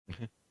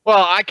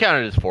Well, I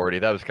counted as 40.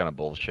 That was kind of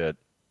bullshit.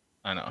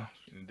 I know,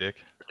 dick.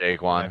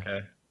 Daquan.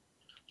 Okay.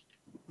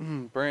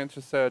 Brant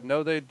just said,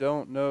 no, they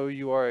don't know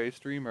you are a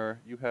streamer.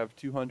 You have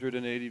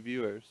 280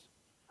 viewers.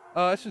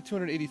 Actually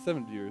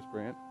 287 viewers,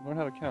 Brant. Learn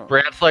how to count.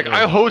 Brant's like,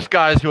 I host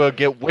guys who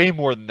get way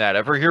more than that.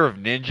 Ever hear of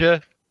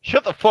Ninja?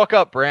 Shut the fuck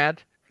up,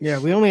 Brant. Yeah,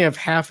 we only have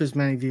half as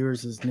many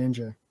viewers as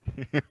Ninja.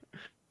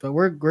 But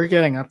we're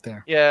getting up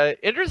there. Yeah,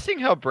 interesting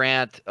how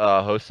Brant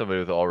hosts somebody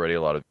with already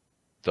a lot of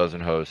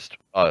doesn't host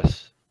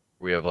us.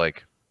 We have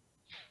like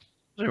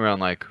around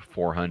like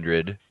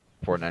 400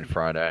 Fortnite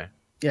Friday.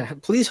 Yeah,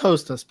 please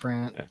host us,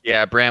 Brant.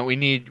 Yeah, Brant, we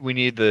need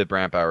the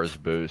Brant Bowers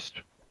boost.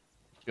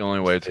 The only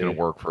way it's gonna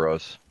work for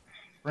us.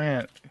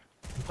 Brant,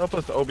 help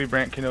us, Obi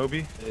Brant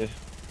Kenobi.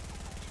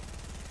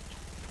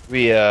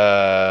 We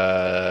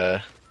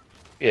had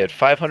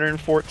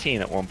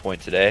 514 at one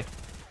point today.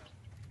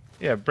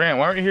 Yeah, Brant,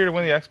 why aren't you here to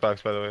win the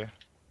Xbox, by the way?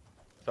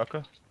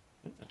 Sucker.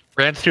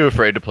 Brant's too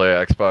afraid to play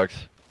Xbox.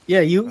 Yeah,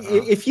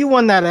 if you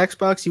won that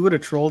Xbox, you would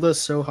have trolled us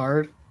so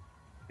hard.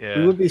 Yeah.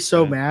 We would be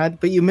so mad,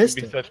 but you missed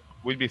it.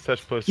 We'd be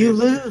such pussies. You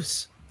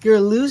lose. You're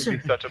a loser.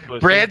 We'd be such a pussy.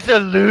 Brant's a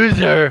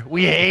loser.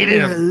 We hate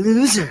You're a him.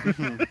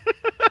 loser.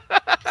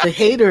 A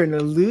hater and a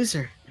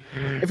loser.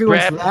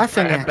 Everyone's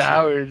laughing Brant at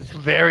Bowers,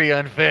 very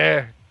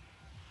unfair.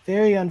 you.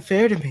 Very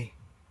unfair to me.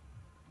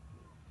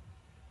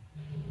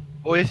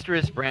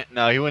 Boisterous Brant.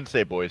 No, he wouldn't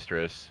say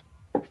boisterous.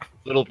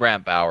 Little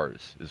Brant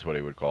Bowers is what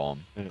he would call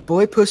him.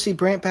 Boy pussy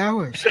Brant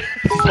Bowers.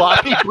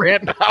 Sloppy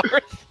Brant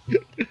Bowers.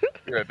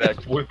 Be right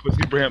back. Boy,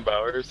 pussy Brant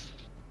Bowers.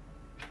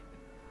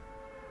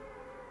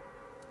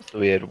 So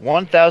we had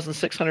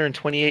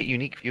 1,628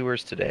 unique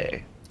viewers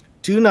today.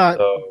 Do not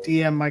So-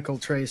 DM Michael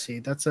Tracy.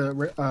 That's a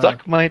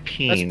Suck my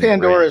peen. that's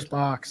Pandora's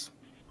box.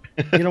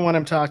 You don't want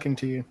him talking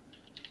to you.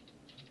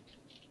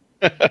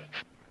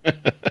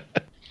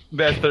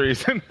 That's the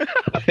reason.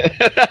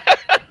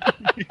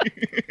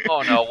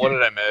 Oh no, what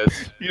did I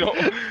miss? You don't.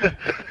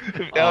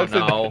 Alex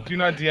no. said, do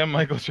not DM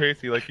Michael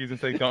Tracy like he's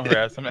saying don't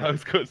harass him.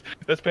 Alex goes,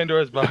 that's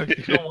Pandora's box.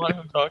 You don't want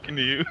him talking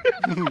to you.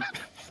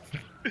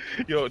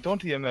 Yo,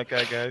 don't DM that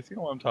guy, guys. You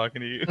don't want him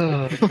talking to you.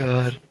 Oh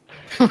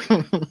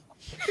god.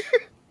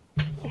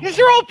 These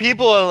are all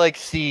people I like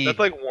see. That's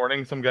like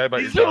warning some guy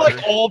about These your are daughter.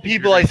 like all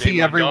people You're I gonna date see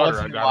my every daughter,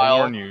 once I in a gotta while.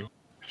 warn you.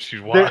 She's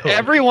wild.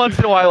 Every once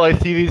in a while I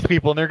see these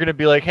people and they're gonna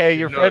be like, "Hey,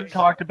 your friend Nuts.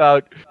 talked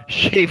about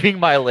shaving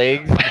my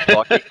legs." And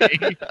fucking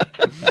me."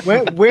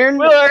 When We're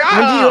like, do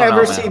 "I you don't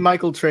ever know, see man."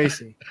 Michael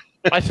Tracy?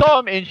 I saw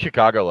him in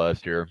Chicago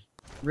last year.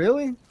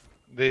 Really?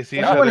 They see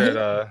each Everyone other hates-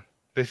 at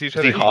they see each Is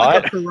other he He's hot?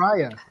 like a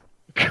pariah.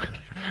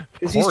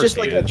 Because he's course just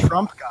he like a is.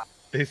 Trump guy.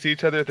 They see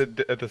each other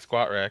at the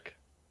squat rack.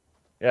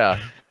 Yeah.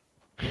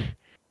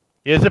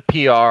 He has a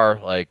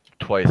PR like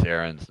twice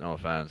Aaron's. No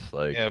offense.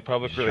 Like, Yeah,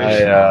 public I,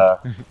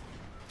 relations.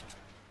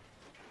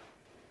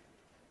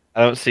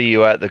 I don't see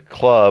you at the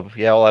club.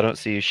 Yeah, well, I don't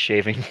see you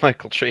shaving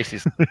Michael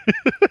Tracy's.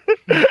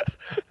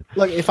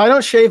 Look, if I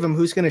don't shave him,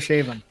 who's gonna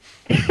shave him?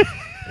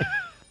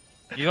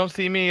 You don't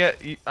see me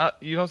at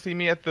you don't see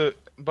me at the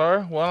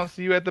bar. Well, I don't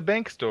see you at the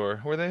bank store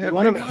where they You have.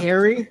 want him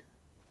hairy?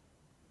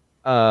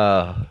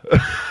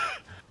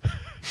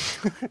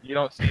 You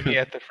don't see me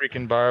at the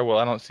freaking bar. Well,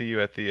 I don't see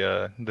you at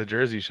the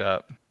jersey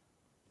shop.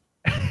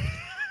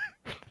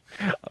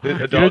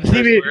 The don't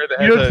see me- that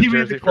you don't has a see me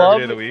at jersey the for every day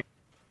club? of the week.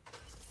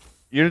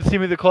 You didn't see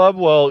me at the club?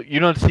 Well, you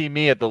don't see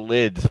me at the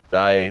lids.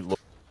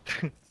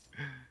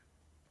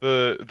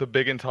 The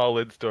big and tall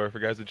lid store for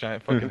guys with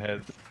giant fucking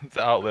heads. It's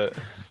an outlet.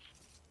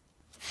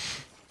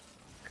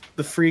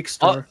 The freak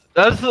store.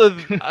 That's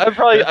the. I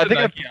probably. That's I the think.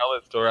 Nike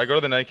outlet store. I go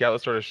to the Nike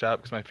outlet store to shop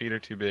because my feet are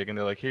too big, and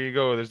they're like, "Here you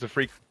go. There's the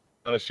freak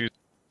on the shoes."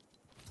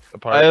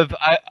 Apart. I have.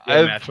 I Yeah,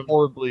 have match 'em.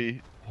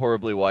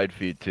 horribly wide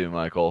feet too,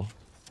 Michael.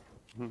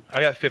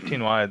 I got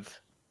 15 wides.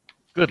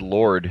 Good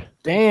lord.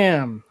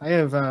 Damn, I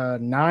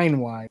have 9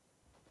 wide.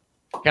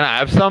 Can I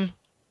have some?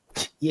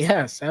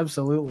 Yes,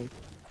 absolutely.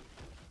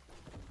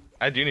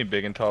 I do need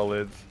big and tall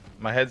lids.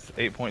 My head's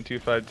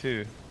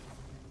 8.252. It's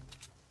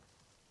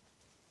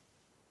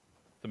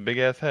a big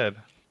ass head.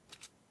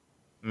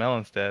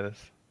 Melon status.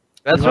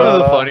 That's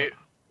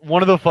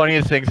one of the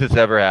funniest things that's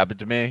ever happened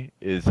to me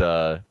is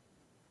my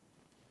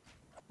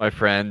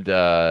friend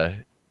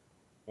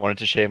Wanted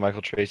to shave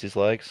Michael Tracy's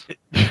legs.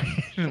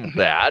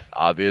 that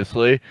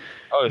obviously.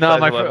 Oh, No,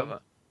 size my 11. friend.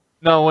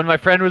 No, when my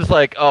friend was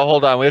like, "Oh,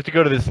 hold on, we have to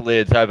go to this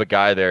lids. I have a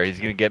guy there. He's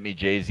gonna get me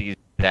Jay-Z's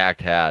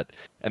stacked hat,"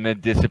 and then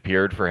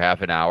disappeared for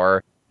half an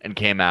hour and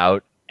came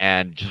out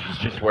and was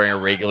just wearing a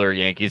regular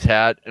Yankees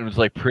hat and was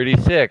like, "Pretty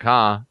sick,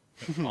 huh?"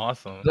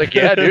 Awesome. I was like,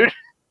 "Yeah, dude,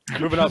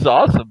 moving up,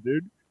 awesome,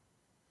 dude."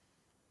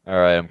 All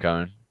right, I'm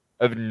coming.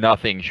 I have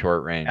nothing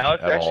short range.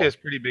 Alex at actually all. has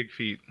pretty big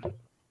feet.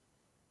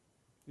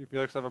 You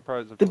feel like have a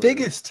prize. The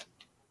biggest.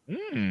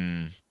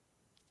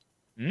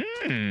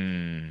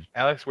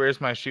 Alex wears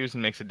my shoes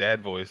and makes a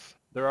dad voice.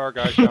 There are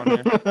guys down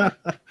here.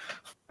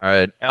 All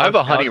right, I have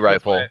a honey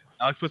rifle.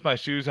 Alex puts my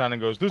shoes on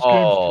and goes, "This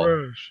Oh.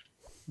 game's trash."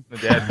 The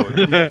dad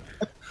voice.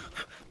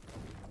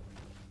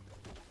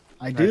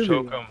 I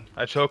do.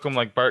 I choke him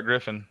like Bart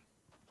Griffin.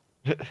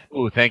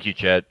 Ooh, thank you,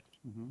 Chet.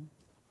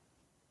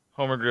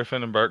 Homer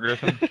Griffin and Bart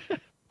Griffin.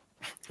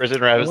 Prison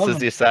Rabbit love says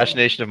him. the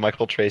assassination of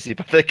Michael Tracy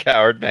by the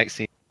coward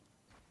Maxine.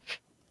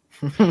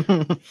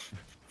 That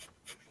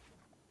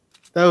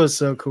was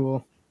so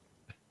cool.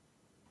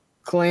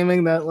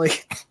 Claiming that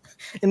like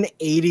an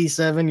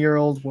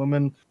 87-year-old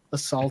woman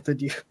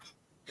assaulted you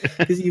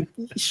because you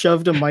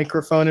shoved a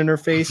microphone in her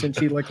face and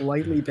she like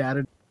lightly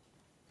batted.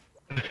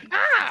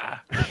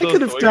 Ah! I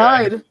could have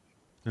died.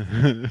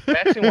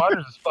 Maxine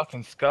Waters is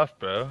fucking scuffed,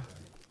 bro.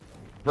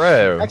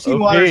 Bro, Maxine OP.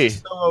 Waters is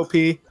so OP.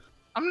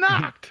 I'm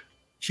not.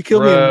 She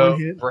killed me in one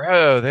hit.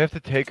 Bro, they have to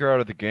take her out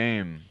of the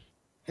game.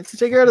 Let's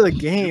take her out of the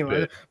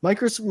game.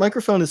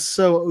 Microphone is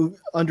so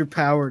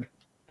underpowered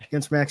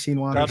against Maxine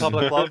Grab Waters. top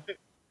of the club.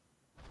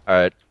 All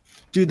right.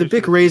 Dude, the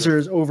Bic Razor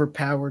is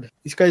overpowered.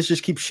 These guys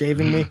just keep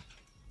shaving me.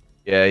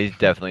 Yeah, he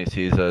definitely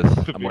sees us.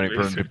 The I'm big waiting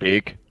for him razor. to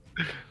peek.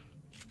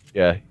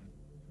 Yeah.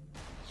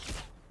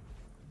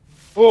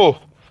 Oh,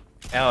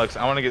 Alex,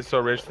 I want to get so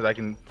rich that I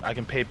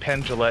can pay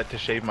Penn Jillette to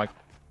shave my.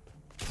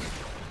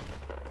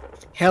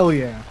 Hell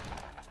yeah.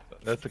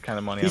 That's the kind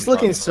of money He's I'm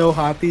looking talking so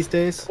hot these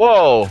days.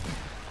 Whoa. about.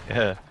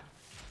 Yeah.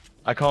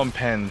 I call him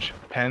Penn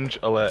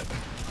Jillette.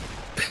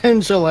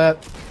 Penn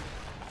Jillette.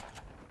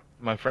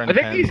 My friend. I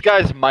think Penn. these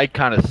guys might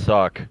kind of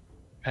suck.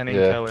 Penny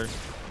Yeah. Teller.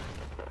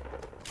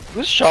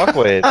 Who's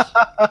Shockwaves?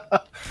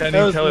 Penny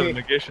That was Teller, me.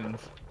 the magicians.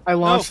 I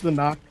launched the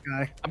knock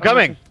guy. I'm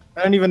coming.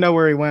 I don't even know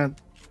where he went.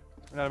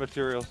 Run out of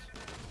materials.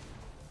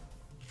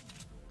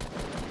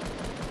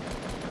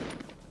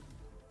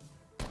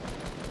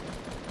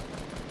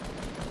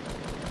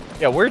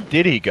 Yeah, where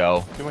did he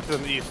go? He went to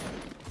the east.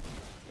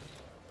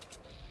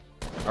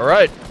 All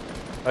right.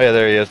 Oh yeah,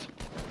 there he is.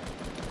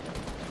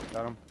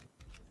 Got him.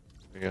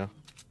 There you go.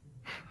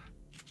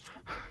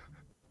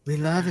 We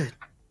love it.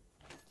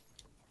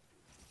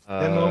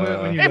 That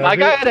moment when you Hey, my love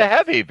guy it. had a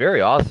heavy.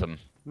 Very awesome.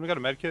 We got a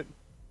med kit.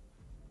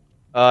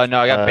 No, I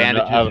got No,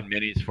 bandages I- and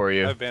minis for I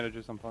you. have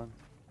bandages. I'm fine.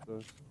 So,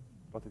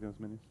 about to get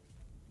those minis.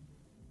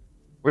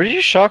 Where did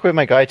you shockwave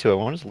my guy to? I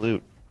want his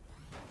loot.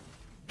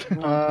 He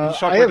I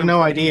shockwaved have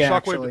no himself- idea, He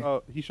actually.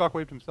 he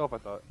shockwaved himself, I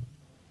thought.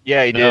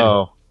 Yeah, he did.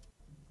 No.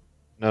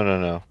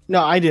 No.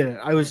 No, I did it.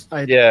 I was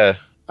Yeah.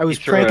 was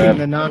he threw it pranking at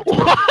the knock.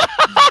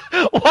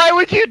 Why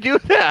would you do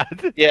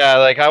that? Yeah,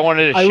 like I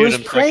wanted to I shoot was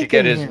him so I could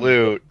get pranking his him.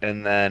 loot,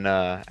 and then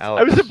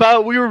Alex.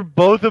 We were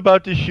both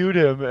about to shoot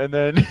him, and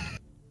then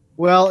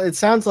Well, it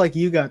sounds like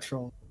you got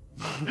trolled.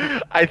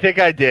 I think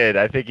I did.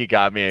 I think he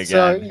got me again.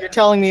 So you're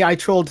telling me I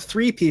trolled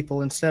 3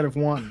 people instead of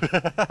 1.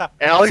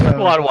 Alex so-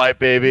 Blood White,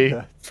 baby.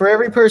 For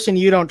every person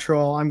you don't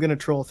troll, I'm gonna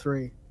troll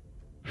 3.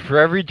 For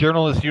every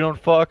journalist you don't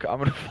fuck, I'm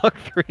gonna fuck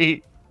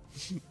 3.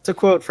 It's a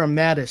quote from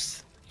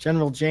Mattis,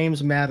 General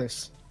James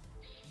Mattis,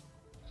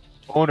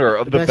 Owner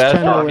of the the best best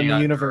general army in the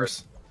on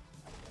universe.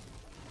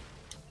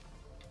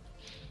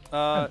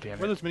 Where damn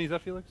are it. those minis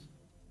at, Felix?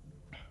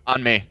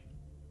 On me.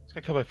 This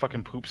got killed by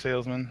fucking poop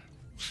salesman.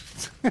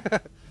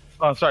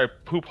 Oh, I'm sorry,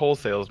 poop hole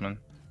salesman.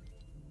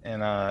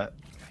 And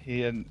he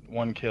had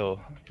 1 kill.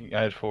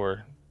 I had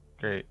 4.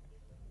 Great.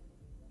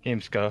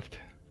 Game scuffed.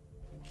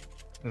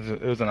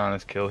 It was an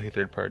honest kill. He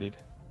third partied.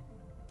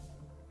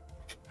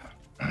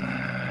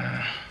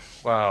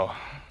 Wow.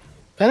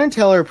 Penn and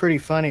Teller are pretty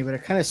funny, but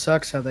it kind of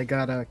sucks how they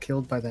got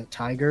killed by that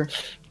tiger.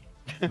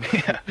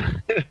 Yeah.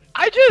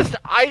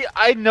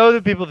 I know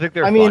that people think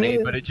they're I mean, funny,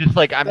 but it's just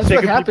like I'm That's sick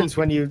what of happens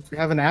people. when you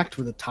have an act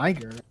with a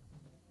tiger.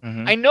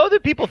 Mhm. I know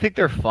that people think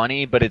they're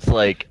funny, but it's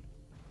like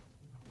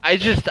I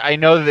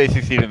know that they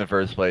succeed in the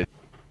first place.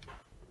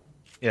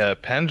 Yeah,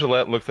 Penn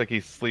Jillette looks like he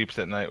sleeps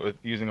at night with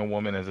using a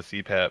woman as a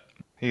CPAP.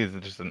 He is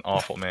just an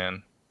awful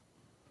man.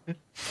 I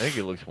think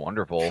it looks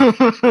wonderful.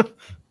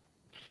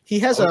 He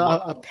has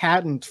a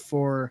patent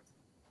for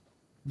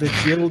the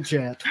Jill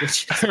Jet,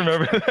 which is I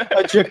remember that.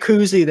 a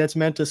jacuzzi that's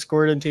meant to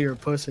squirt into your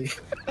pussy.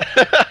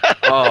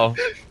 Oh,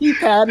 He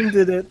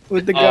patented it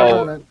with the Oh.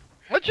 government.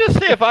 let's just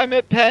say if I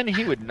met Penn,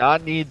 he would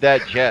not need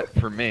that jet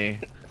for me.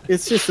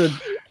 It's just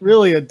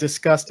really a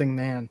disgusting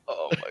man.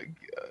 Oh my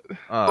god.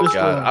 Oh Just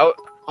god,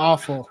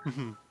 Awful.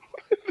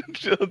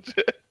 Jill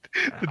Jet.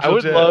 The I Jill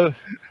would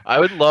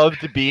Jet. love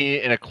to be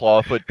in a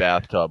clawfoot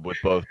bathtub with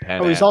both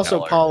Penn. Oh, he's and also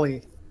Teller.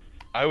 poly.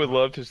 I would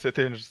love to sit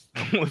there and just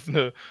listen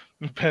to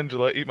Penn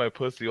Jillette eat my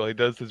pussy while he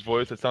does his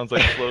voice. It sounds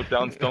like slowed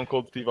down Stone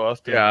Cold Steve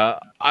Austin. Yeah,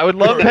 I would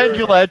love Penn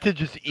Jillette to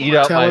just eat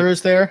up Teller my.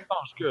 is there.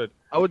 Sounds good.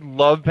 I would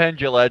love Penn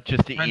Jillette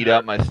just to Penn eat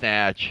up my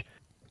snatch.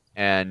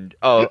 And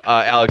Alex,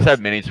 I have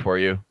minis for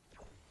you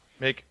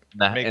Make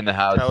in the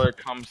house. Tyler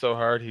come so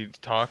hard he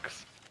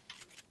talks.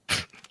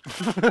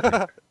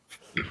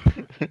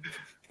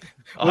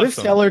 What if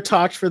Awesome. Teller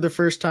talks for the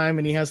first time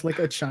and he has like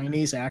a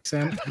Chinese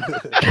accent?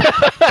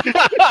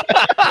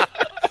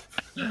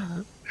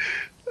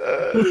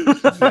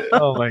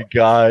 Oh my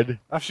god,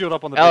 I've shield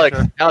up on the Alex,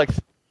 picture. Alex,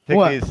 take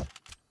What? these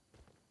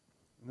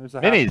There's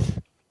a half,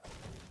 minis.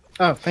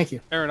 Oh, thank you.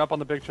 Aaron, up on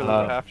the picture.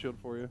 There's a half shield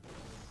for you.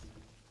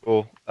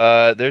 Cool.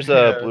 There's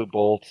a Yeah. blue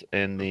bolt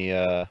in the.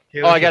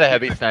 Hey, Oh, I listen, got a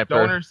heavy sniper.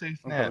 Donors say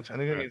snatch. I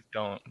think it means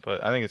don't,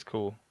 but I think it's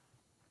cool.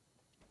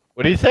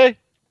 What do you say?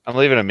 I'm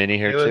leaving a mini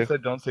here Taylor too.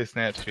 said don't say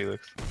snatch,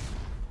 Felix.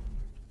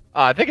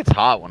 I think it's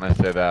hot when I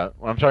say that.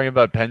 When I'm talking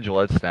about Penn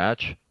Jillette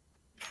snatch,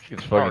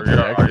 it's fucking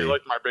Are sexy. you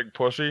like my big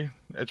pussy?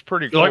 It's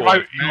pretty You cool.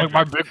 like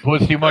my big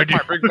pussy, my my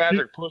dude? big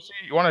magic pussy?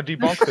 You want to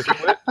debunk the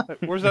split?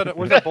 Where's that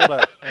bolt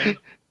at?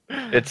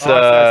 It's Oh,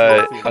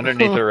 I see.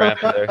 underneath the ramp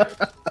there.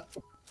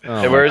 Oh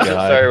Hey, my where is it?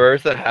 God. Sorry, where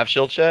is that half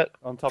shield chat?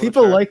 On top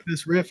People of the chair. like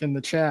this riff in the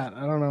chat.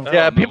 I don't know.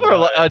 Yeah, Oh, people no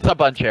are. way. It's up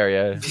on chair.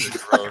 Yeah.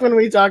 When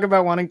we talk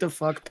about wanting to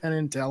fuck Penn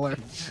and Teller.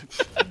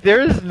 There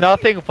is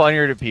nothing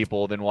funnier to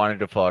people than wanting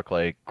to fuck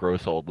like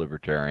gross old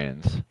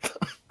libertarians.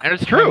 And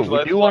it's true.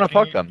 We do want to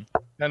fuck them.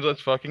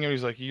 Penjillette's fucking him.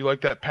 He's like, you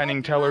like that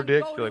Penning Teller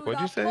dick? You're like, what'd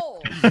you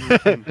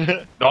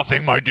say?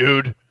 Nothing, my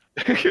dude.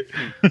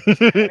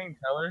 Penning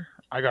Teller?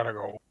 I gotta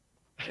go.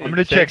 I'm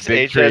gonna check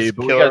Big Tree, HS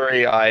but we got-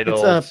 Killery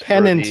Idols. It's a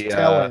pennant for the,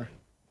 teller.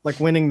 Like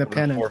winning the for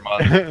pennant. 4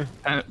 months.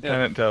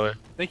 Pennant Teller.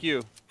 Thank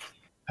you.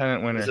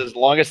 Pennant winner. This is his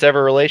longest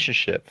ever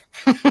relationship.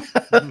 Or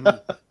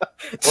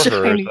hers,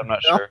 Shiny I'm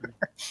not dollar.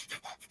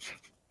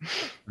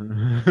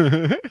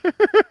 sure.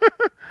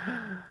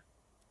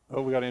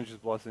 Oh, we got Andrew's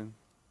blessing.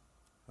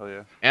 Hell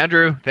yeah.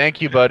 Andrew,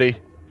 thank you, buddy.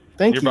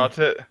 Thank You're you. about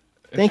to.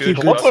 Thank you,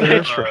 Felix, good you're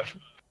about sir. to-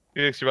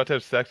 Felix, you're about to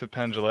have sex with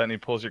Penn Jillette and he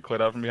pulls your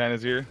clit out from behind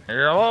his ear.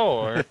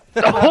 Hello.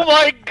 Oh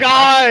my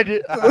God!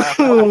 Ooh,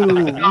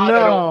 God, I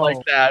no. don't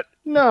like that.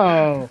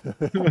 No.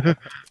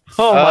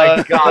 Oh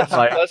my God!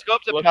 Let's go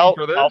up to Looking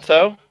for this?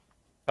 Palto.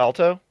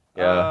 Palto?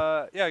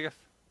 Yeah. Yeah, I guess.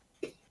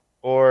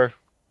 Or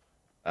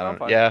I I'm don't.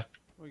 fine. Yeah.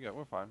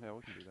 We're fine. Yeah,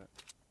 we can do that.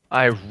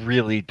 I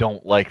really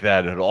don't like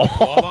that at all.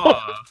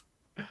 Voila.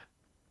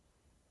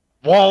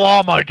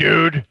 Voila, my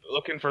dude.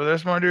 Looking for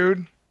this, my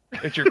dude?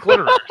 It's your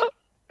clitoris.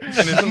 And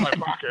it's in my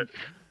pocket.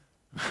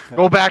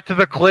 Go back to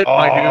the clit, Oh.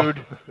 my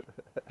dude.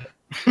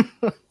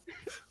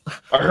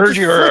 I heard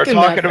you were Flicking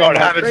that talking about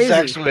thing like having crazy.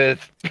 sex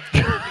with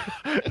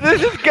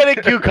This is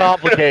getting too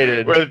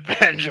complicated. with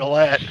Penn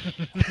Jillette.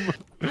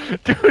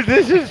 Dude,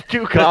 this is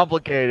too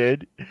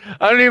complicated.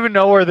 I don't even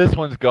know where this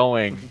one's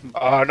going.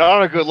 Not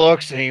on a good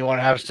look, saying you want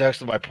to have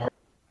sex with my partner.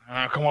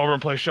 Come over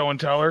and play show and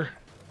teller.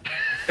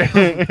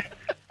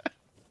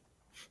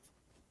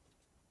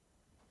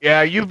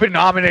 Yeah, you've been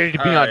nominated to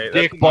be All on right,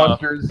 Dick that's enough.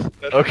 Busters.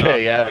 That's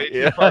Okay, enough. yeah, Way too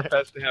yeah.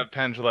 far-fetched to have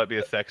Penn Jillette be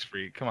a sex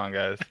freak. Come on,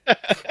 guys.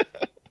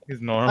 He's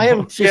normal. I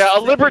am just Yeah, a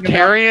thinking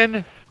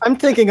libertarian. I'm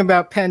thinking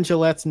about Penn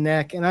Jillette's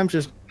neck, and I'm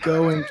just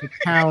going to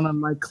town on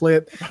my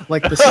clip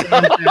like the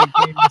sandbag game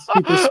in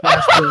Super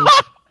Smash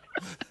Bros.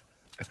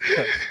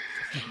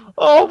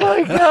 Oh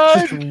my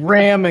God. Just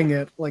ramming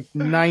it like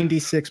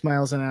 96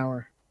 miles an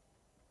hour.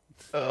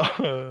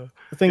 The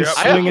thing's Yep.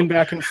 swinging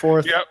back and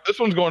forth. Yep, this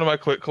one's going to my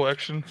clit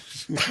collection.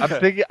 I'm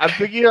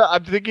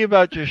thinking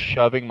about just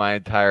shoving my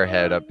entire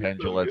head up Penn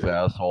Jillette's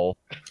asshole.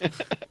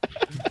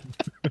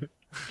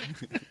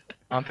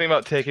 I'm thinking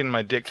about taking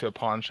my dick to a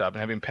pawn shop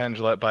and having Penn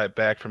Jillette buy it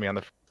back for me on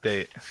the first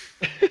date.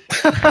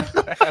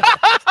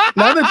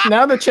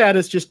 Now the chat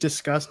is just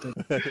disgusted.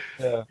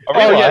 Yeah.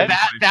 Oh yeah,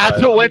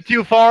 that's what went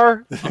too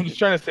far. I'm just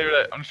trying to say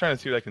what I'm just trying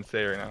to see what I can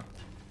say right now.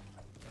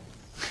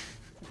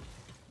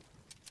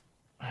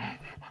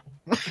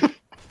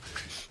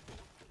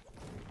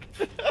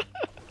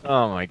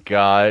 Oh my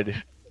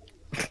God.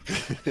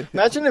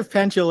 Imagine if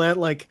Penn Jillette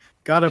like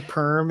got a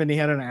perm and he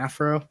had an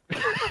afro.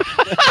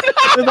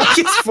 With like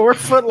his 4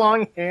 foot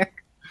long hair.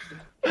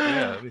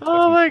 Yeah, it'd be Oh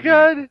fucking my sweet.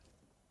 God.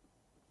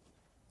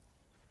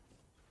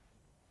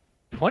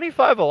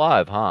 25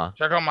 alive, huh?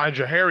 Check out my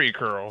Jahari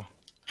curl.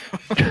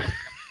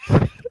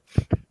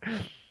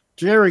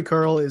 Jerry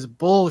curl is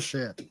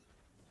bullshit.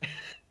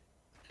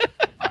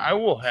 I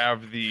will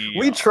have the.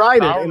 We tried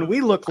it sour- and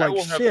we look I like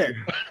will have shit.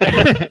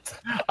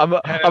 I'm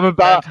Penn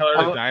about. Teller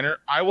at the I'm- diner.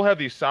 I will have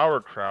the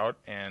sauerkraut,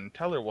 and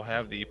Teller will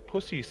have the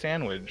pussy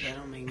sandwich. That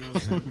don't make no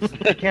sense.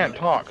 I can't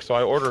talk, so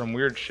I order him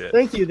weird shit.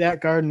 Thank you, that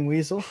garden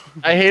weasel.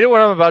 I hate it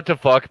when I'm about to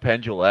fuck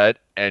Penn Jillette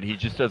and he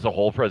just does a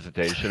whole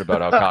presentation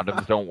about how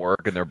condoms don't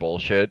work and they're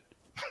bullshit.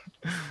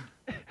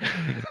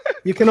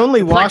 You can only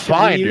It's like wash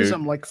fine, and reuse dude.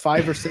 them like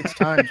 5 or 6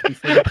 times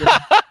before you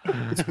get...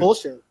 It's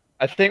bullshit.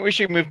 I think we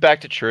should move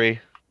back to tree.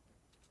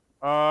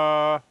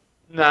 No,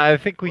 I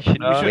think we should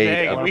We should wait.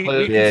 hang- a we-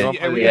 little we can bit. see-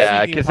 and we Yeah,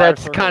 can see the because entire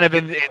that's circle. kind of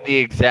in the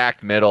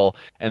exact middle,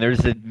 and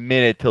there's a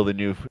minute till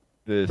the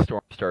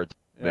storm starts.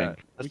 Yeah,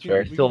 That's we can, fair.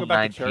 we can Still go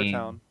back to 19.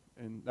 Chairtown,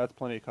 and that's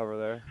plenty of cover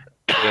there.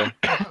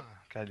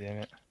 God damn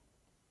it.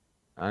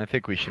 I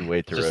think we should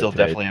wait to Just rotate. still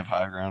definitely have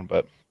high ground,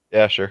 but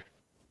yeah, sure.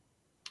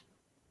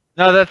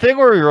 No, that thing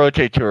where we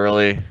rotate too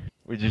early,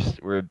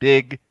 we're a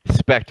big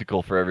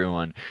spectacle for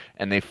everyone,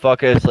 and they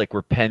fuck us like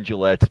we're Penn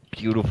Jillette's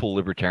beautiful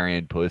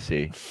libertarian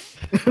pussy.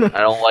 I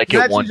don't like it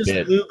Imagine one just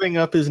bit. lubing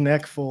up his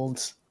neck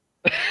folds.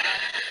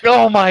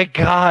 Oh my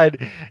God,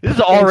 this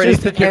is already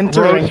just such a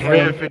entering gross him.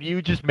 riff, and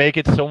you just make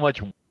it so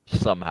much worse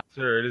somehow.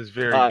 Sir, it is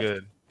very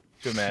good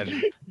to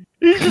imagine.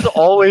 He just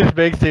always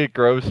makes it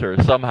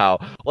grosser somehow.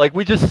 Like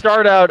we just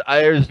start out,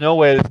 there's no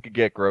way this could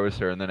get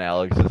grosser, and then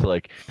Alex is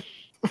like,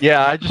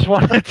 "Yeah, I just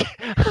want to,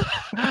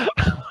 I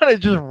want to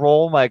just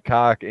roll my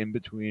cock in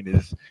between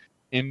his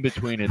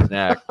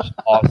neck." Just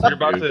awesome.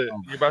 You're dude.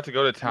 about to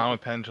go to town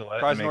with Penn Jillette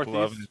Prize and make love in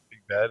Northeast. his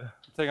big bed.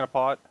 Taking a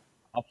pot.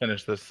 I'll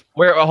finish this.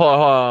 Where? Oh, hold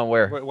on,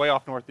 where? Way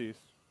off northeast.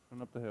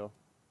 Run up the hill.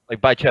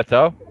 Like by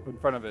Cheto? In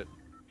front of it.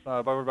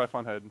 By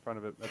Funhead, in front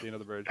of it, at the end of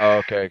the bridge.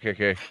 Oh,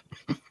 okay.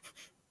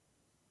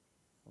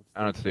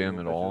 I don't see him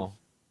at all.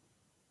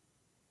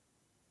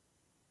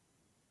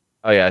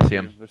 Oh yeah, I see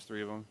him. There's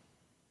 3 of them.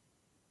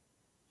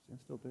 Stand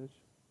still, bitch.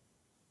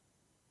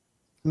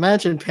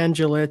 Imagine Penn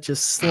Jillette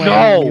just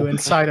slamming you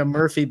inside a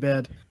Murphy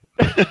bed,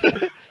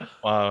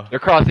 Wow. They're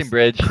crossing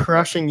bridge.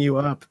 crushing you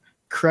up,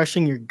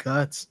 crushing your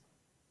guts.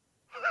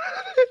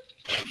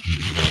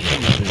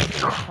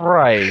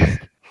 Christ.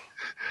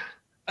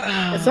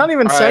 It's not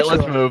even All right, sexual.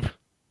 let's move.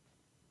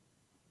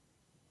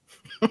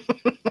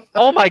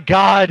 Oh my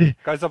God.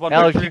 Guys up on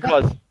Alex, bridge you 3.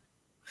 close.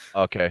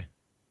 Okay.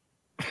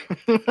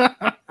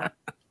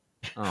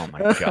 Oh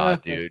my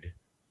God, dude.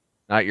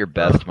 Not your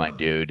best, my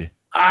dude.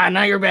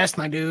 Not your best,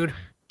 my dude.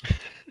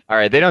 All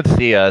right, they don't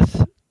see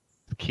us.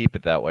 Keep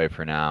it that way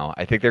for now.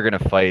 I think they're gonna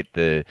fight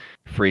the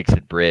freaks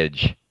at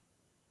bridge.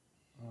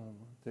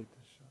 Take this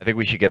shot. I think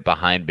we should get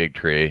behind Big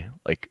Tree,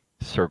 like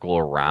circle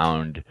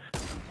around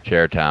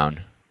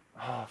Chairtown.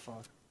 Oh,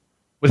 fuck.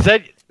 Was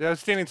that? Yeah, I was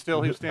standing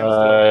still. He was standing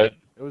still.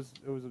 This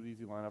It was an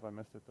easy lineup. I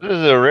missed it. is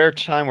Though. a rare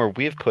time where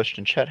we've pushed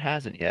and Chet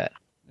hasn't yet.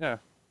 Yeah.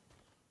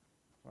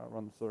 I'll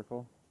run the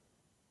circle.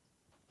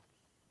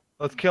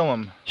 Let's kill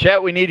him.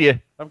 Chet, we need you.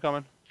 I'm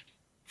coming.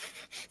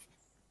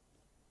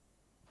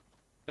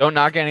 Don't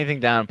knock anything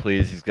down,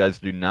 please. These guys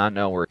do not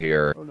know we're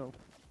here. Oh no.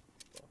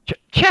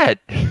 Chet!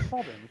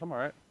 Fall damage. I'm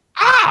alright.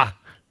 Ah!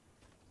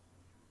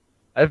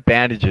 I have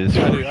bandages.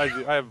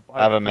 I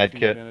have a med 15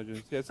 kit.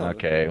 advantages. Yeah, it's not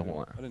Okay, that bad.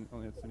 well- I didn't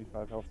only have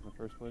 75 health in the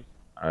first place.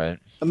 All right.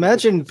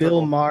 Imagine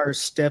Bill Maher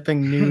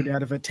stepping nude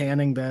out of a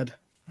tanning bed.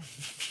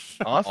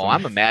 Awesome. Oh,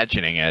 I'm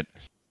imagining it.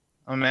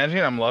 I'm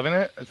imagining. I'm loving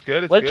it. It's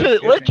good. It's Let's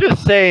good. just let's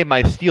just say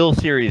my Steel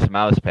Series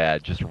mouse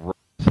pad just.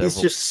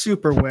 He's just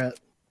super wet.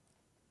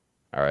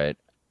 All right.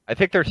 I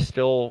think they're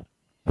still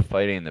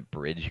fighting the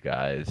bridge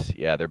guys.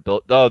 Yeah, they're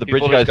built. Oh, the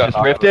People bridge guys got just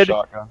out of a rifted.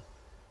 shotgun.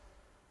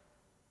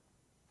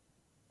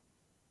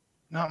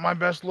 Not my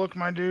best look,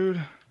 my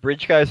dude.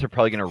 Bridge guys are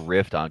probably gonna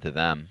rift onto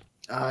them.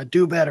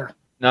 Do better.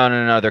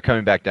 No. They're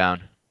coming back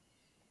down.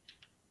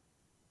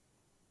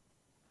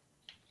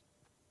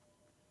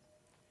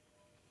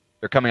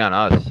 They're coming on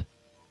us.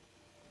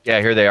 Yeah,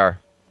 here they are.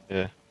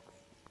 Yeah.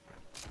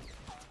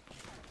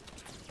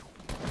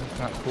 That's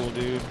not cool,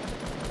 dude.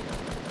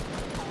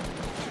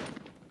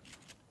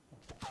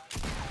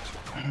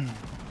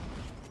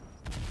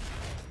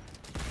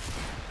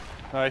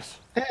 Nice.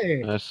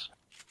 Hey, Nice.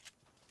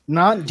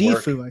 not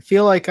Defu. I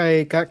feel like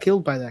I got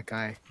killed by that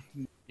guy.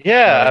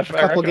 Yeah, A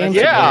couple games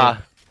Yeah.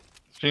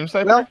 Stream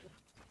sniper. Well,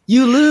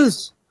 you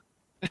lose.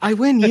 I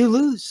win, you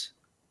lose.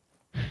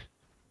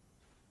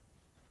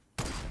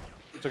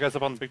 So guys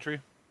up on the big tree.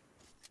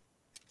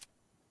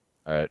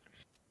 All right.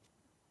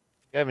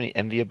 You have any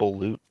enviable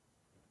loot?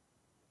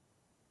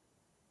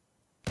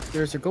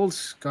 There's a gold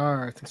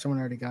scar. I think someone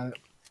already got it.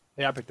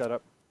 Yeah, I picked that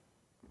up.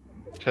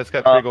 Chet's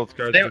got 3 gold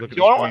scars. Do if you look at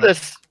you want the one screen. of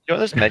this? Do you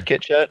want this med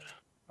kit, Chet?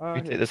 You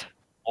Yeah. take this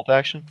bolt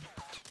action.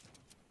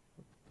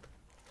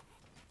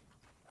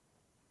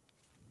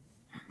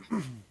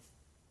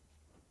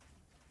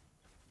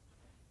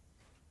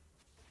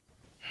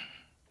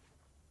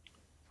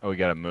 Oh, we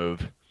gotta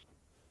move.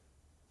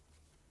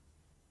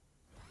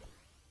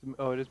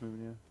 Oh, it is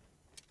moving, yeah.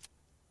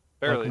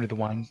 Welcome Barely. to the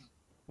wine.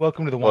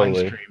 Welcome to the wine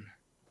Slowly. stream.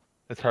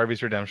 That's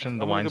Harvey's Redemption.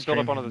 The I'm wine gonna stream.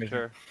 build up onto the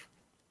chair.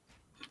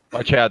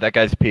 Watch out, that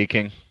guy's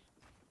peeking.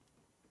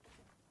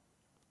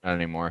 Not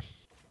anymore.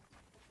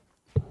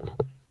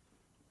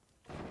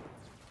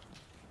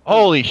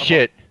 Holy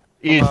shit!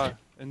 East.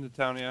 In the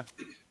town, yeah.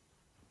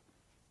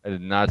 I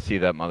did not see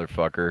that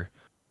motherfucker.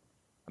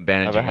 I'm I have a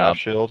bandaging half up.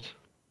 shield.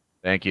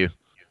 Thank you.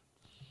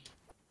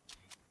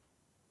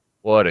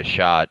 What a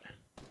shot.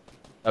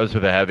 That was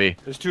with a heavy.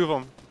 There's 2 of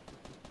them.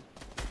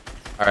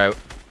 Alright.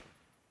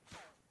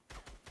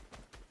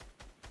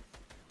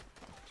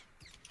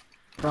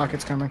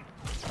 Rocket's coming.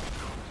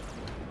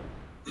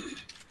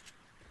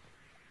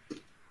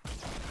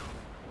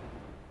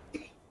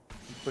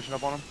 Pushing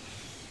up on him.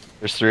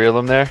 There's 3 of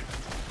them there.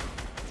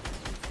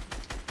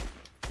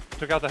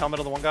 Took out the helmet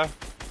of the one guy.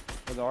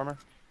 With the armor.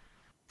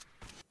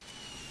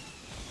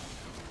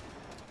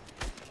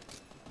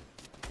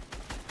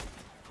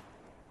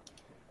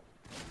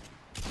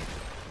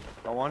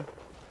 Got one.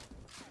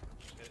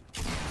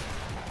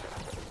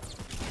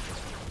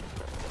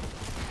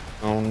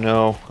 Oh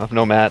no, I have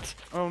no mats.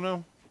 Oh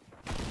no.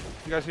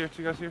 Two guys here,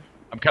 two guys here.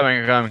 I'm coming,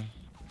 I'm coming.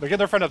 They're getting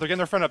their front up, they're getting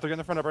their front up, they're getting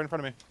their front up right in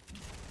front of me.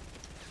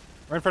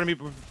 Right in front of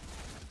me.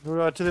 To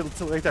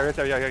right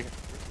there, yeah.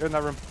 You're in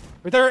that room.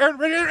 Right there, Aaron,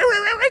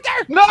 right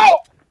there! No!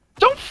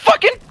 Don't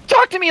fucking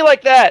talk to me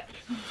like that!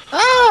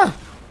 Ah!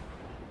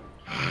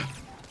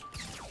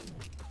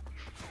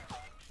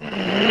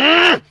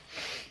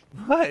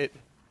 What?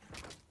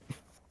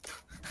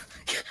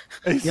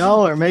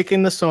 Y'all are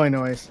making the soy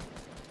noise.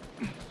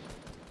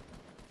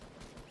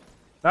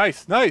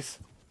 Nice. Nice.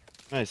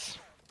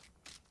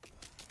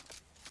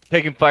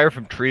 Taking fire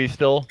from trees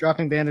still.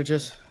 Dropping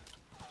bandages.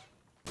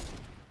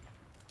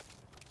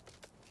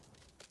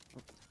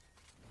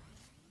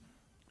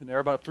 And there are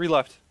about 3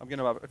 left. I'm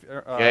getting about.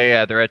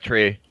 Yeah, they're at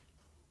tree.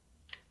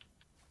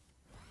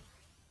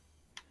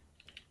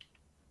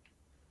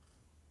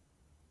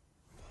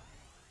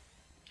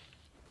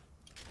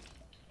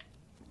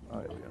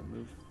 Alright, we gotta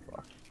move.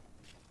 Fuck.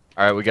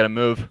 All right, we gotta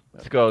move.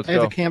 Let's go. Let's I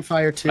have go. a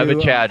campfire too. I have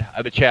a Chad. I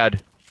have a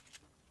Chad.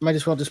 Might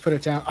as well just put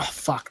it down. Oh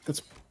fuck,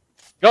 that's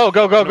Go,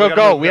 go, go, No, we go, gotta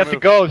go. move, We we have to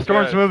gotta go.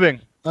 Storm's Yeah.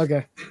 moving.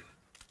 okay.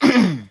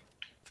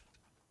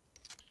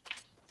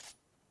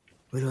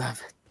 We do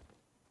have it.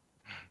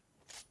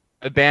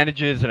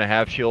 Advantages and a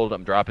half shield.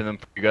 I'm dropping them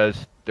for you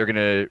guys. They're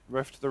gonna.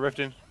 Rift. They're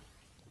rifting.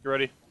 You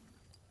ready?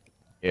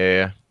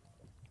 Yeah.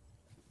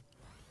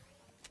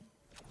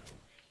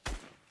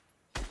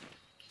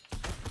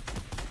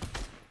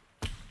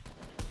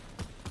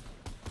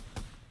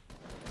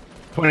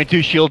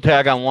 22 shield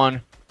tag on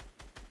one.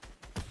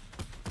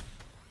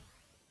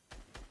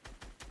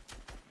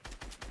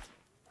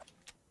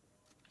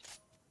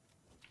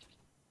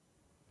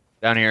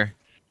 Down here.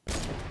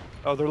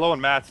 Oh, they're low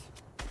on mats.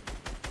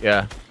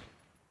 Yeah.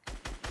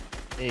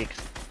 Thanks.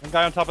 One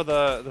guy on top of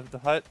the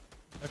hut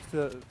next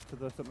to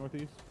the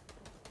northeast.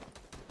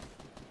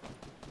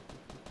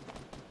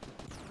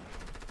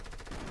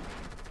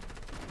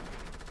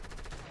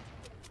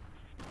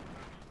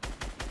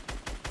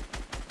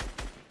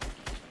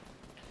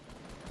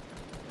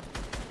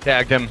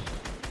 Tagged him.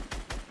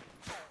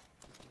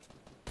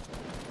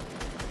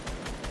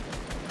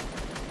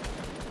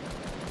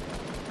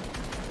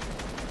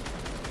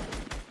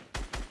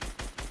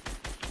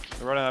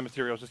 They're running out of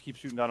materials. Just keep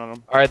shooting down on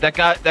them. All right, that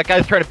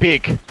guy's trying to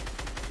peek.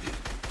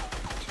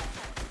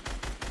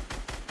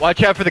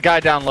 Watch out for the guy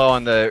down low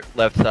on the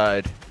left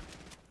side.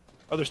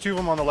 Oh, there's 2 of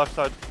them on the left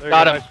side. There you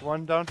Got go. him. Nice.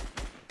 One down.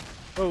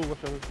 Oh,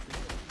 what's the other?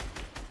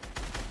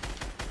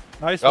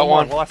 Nice. Got One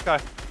one. more. Last guy.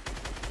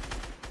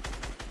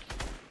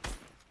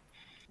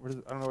 Where is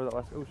it? I don't know where that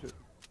last. Oh shit.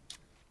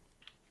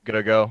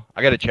 Gonna go.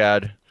 I got a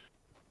Chad,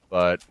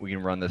 but we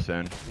can run this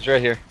in. He's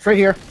right here. It's right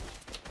here.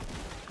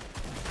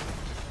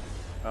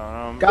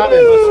 Let's Got it.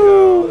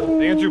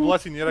 go. Andrew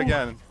blessing yet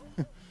again.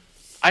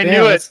 I Damn, knew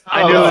it. that's-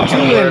 I knew that's it.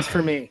 2 wins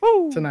for me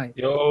tonight.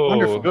 Yo,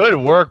 Wonderful. Good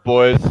work,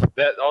 boys.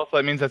 That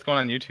also means that's going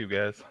on YouTube,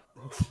 guys.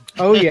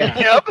 Oh yeah.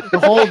 Yep. The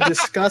whole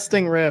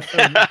disgusting riff.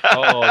 Of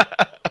Oh,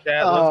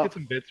 Dad, Oh. let's get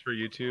some bits for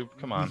YouTube.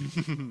 Come on.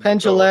 Penn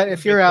Jillette,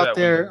 if you're Get to out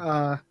that there,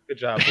 window. Good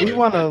job, we boys.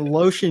 want to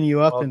lotion you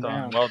up Well and done.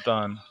 down. Well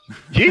done.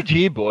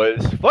 GG,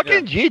 boys.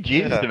 Fucking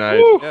GG's Yeah.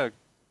 tonight. Yeah.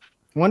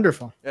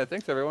 Wonderful. Yeah.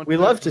 Thanks everyone. We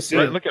love to see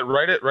Right, it. look at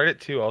write it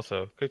too.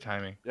 Also, good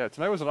timing. Yeah.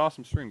 Tonight was an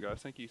awesome stream,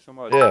 guys. Thank you so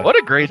much. Yeah. What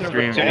a great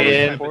stream. Tune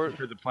in. For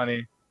the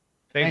plenty.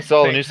 Thanks to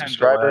all the new Penn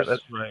subscribers. Jillette,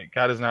 That's right.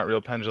 God is not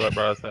real. Penn Jillette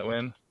brought us that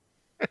win.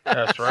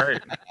 That's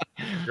right.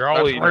 You're all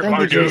That's eating right, my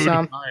Thank you, dude. Jason.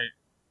 Right.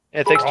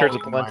 Yeah, thanks, All Turds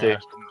of eating my Plenty.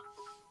 ass.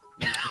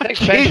 Thanks,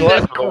 Penn Jesus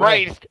Jillette.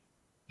 Christ.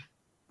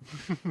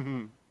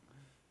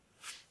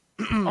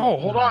 Oh,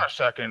 hold on a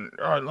second.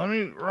 All right, let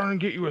me run and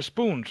get you a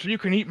spoon so you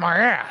can eat my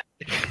ass.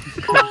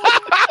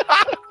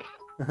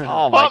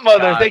 Oh my Pot Mother,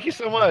 God. thank you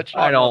so much.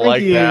 I don't Thank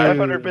like you. that.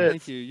 500 Thank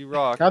bits. you. You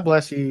rock. God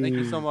bless you. Thank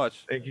you so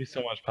much. Thank you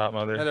so much, Pop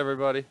Mother. Night,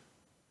 everybody.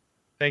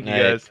 Thank you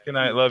Night. guys. Good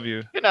night. Love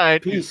you. Good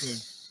night.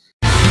 Peace.